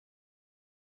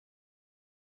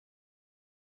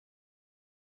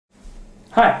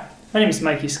Hi, my name is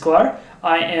Mikey Sklar.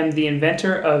 I am the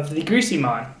inventor of the Greasy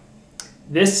Mon.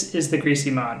 This is the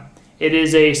Greasy Mon. It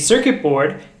is a circuit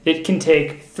board that can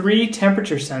take 3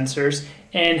 temperature sensors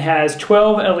and has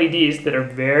 12 LEDs that are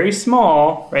very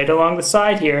small, right along the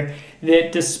side here,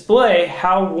 that display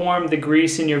how warm the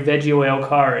grease in your Veggie oil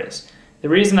car is. The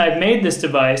reason I've made this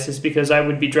device is because I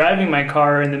would be driving my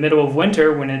car in the middle of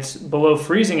winter when it's below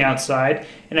freezing outside,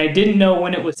 and I didn't know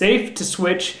when it was safe to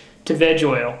switch to veg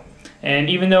oil.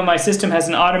 And even though my system has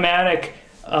an automatic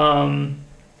conversion,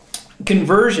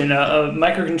 a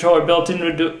microcontroller built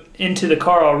into the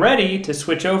car already to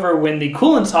switch over when the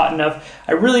coolant's hot enough,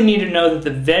 I really need to know that the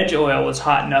veg oil was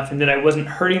hot enough and that I wasn't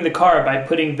hurting the car by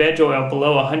putting veg oil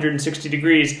below 160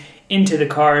 degrees into the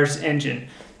car's engine.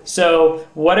 So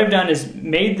what I've done is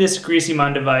made this Greasy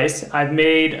Mon device. I've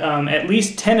made at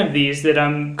least 10 of these that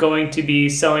I'm going to be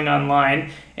selling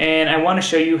online, and I want to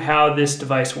show you how this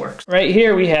device works. Right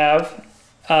here we have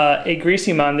a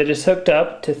Greasy Mon that is hooked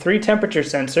up to 3 temperature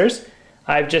sensors.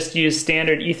 I've just used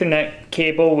standard Ethernet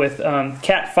cable with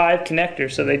Cat5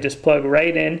 connectors, so they just plug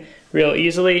right in real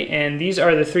easily, and these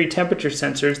are the 3 temperature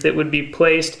sensors that would be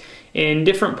placed in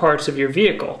different parts of your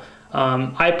vehicle.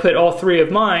 I put all 3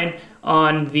 of mine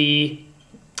on the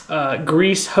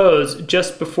grease hose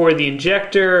just before the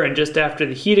injector and just after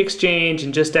the heat exchange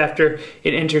and just after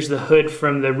it enters the hood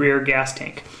from the rear gas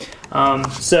tank.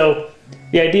 So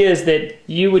the idea is that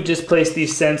you would just place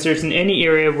these sensors in any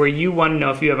area where you want to know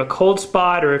if you have a cold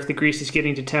spot or if the grease is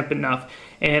getting to temp enough.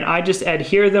 And I just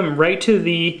adhere them right to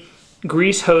the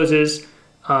grease hoses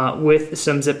with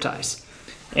some zip ties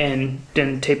and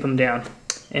then tape them down.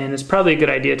 And it's probably a good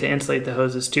idea to insulate the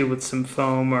hoses too with some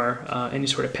foam or any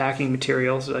sort of packing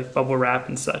materials like bubble wrap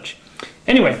and such.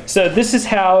 Anyway, so this is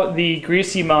how the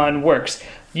Greasy Mon works.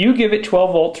 You give it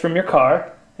 12 volts from your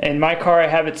car. In my car I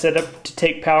have it set up to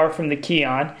take power from the key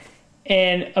on.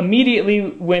 And immediately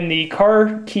when the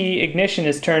car key ignition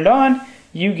is turned on,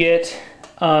 you get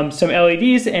some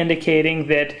LEDs indicating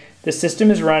that the system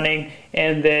is running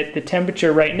and that the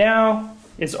temperature right now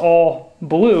is all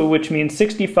blue, which means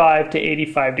 65 to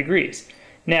 85 degrees.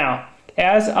 Now,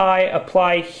 as I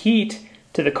apply heat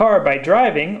to the car by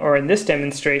driving, or in this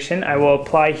demonstration, I will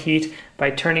apply heat by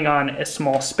turning on a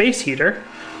small space heater,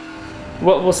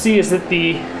 what we'll see is that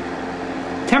the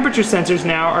temperature sensors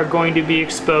now are going to be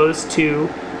exposed to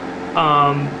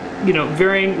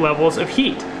varying levels of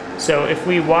heat. So if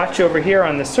we watch over here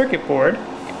on the circuit board,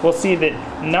 we'll see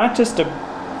that not just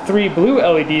 3 blue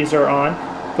LEDs are on,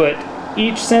 but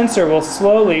each sensor will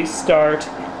slowly start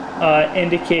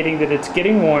indicating that it's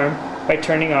getting warm by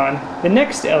turning on the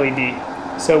next LED.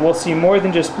 So we'll see more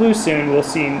than just blue soon, we'll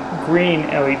see green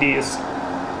LEDs,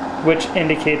 which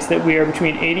indicates that we are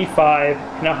between 85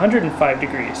 and 105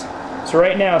 degrees. So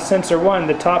right now, sensor 1,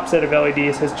 the top set of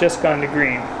LEDs, has just gone to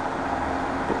green.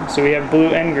 So we have blue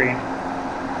and green.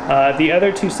 The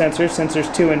other 2 sensors, sensors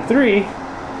 2 and 3,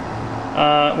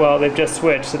 well, they've just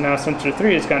switched, so now sensor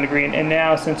 3 has gone to green, and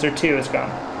now sensor 2 is gone.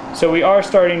 So we are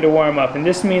starting to warm up, and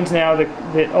this means now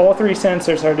that all 3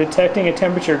 sensors are detecting a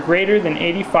temperature greater than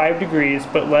 85 degrees,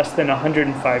 but less than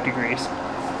 105 degrees.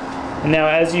 And now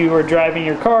as you are driving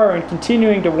your car and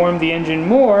continuing to warm the engine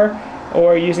more,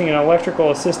 or using an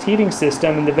electrical assist heating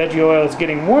system and the Veggie oil is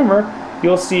getting warmer,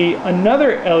 you'll see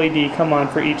another LED come on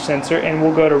for each sensor and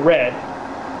will go to red.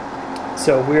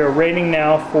 So we are waiting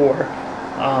now for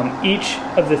each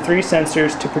of the 3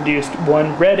 sensors to produce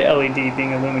 1 red LED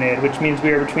being illuminated, which means we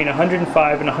are between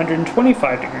 105 and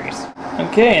 125 degrees.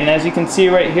 Okay, and as you can see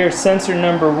right here, sensor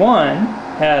number 1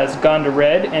 has gone to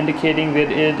red, indicating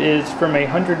that it is from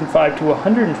 105 to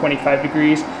 125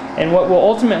 degrees, and what will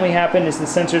ultimately happen is the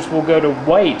sensors will go to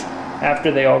white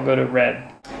after they all go to red.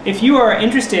 If you are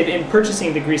interested in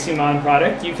purchasing the Greasy Mon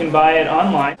product, you can buy it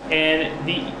online, and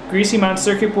the Greasy Mon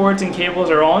circuit boards and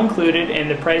cables are all included, and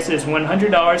the price is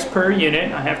 $100 per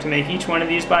unit. I have to make each one of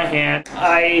these by hand.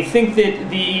 I think that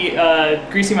the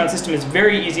Greasy Mon system is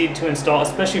very easy to install,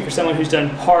 especially for someone who's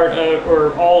done part of,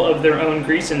 or all of their own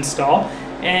grease install.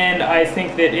 And I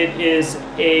think that it is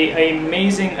an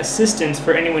amazing assistance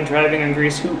for anyone driving on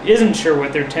grease who isn't sure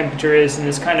what their temperature is and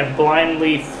is kind of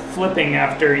blindly flipping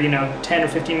after 10 or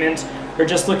 15 minutes, or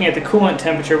just looking at the coolant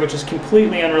temperature, which is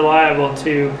completely unreliable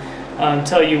to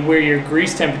tell you where your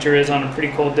grease temperature is on a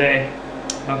pretty cold day.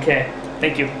 Okay,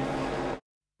 thank you.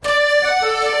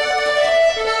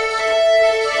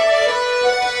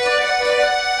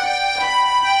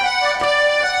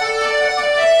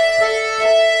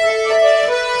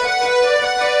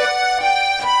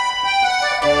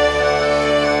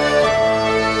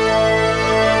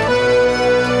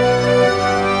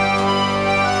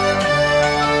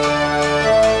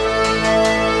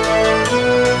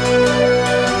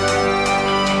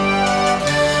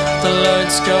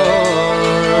 let's go.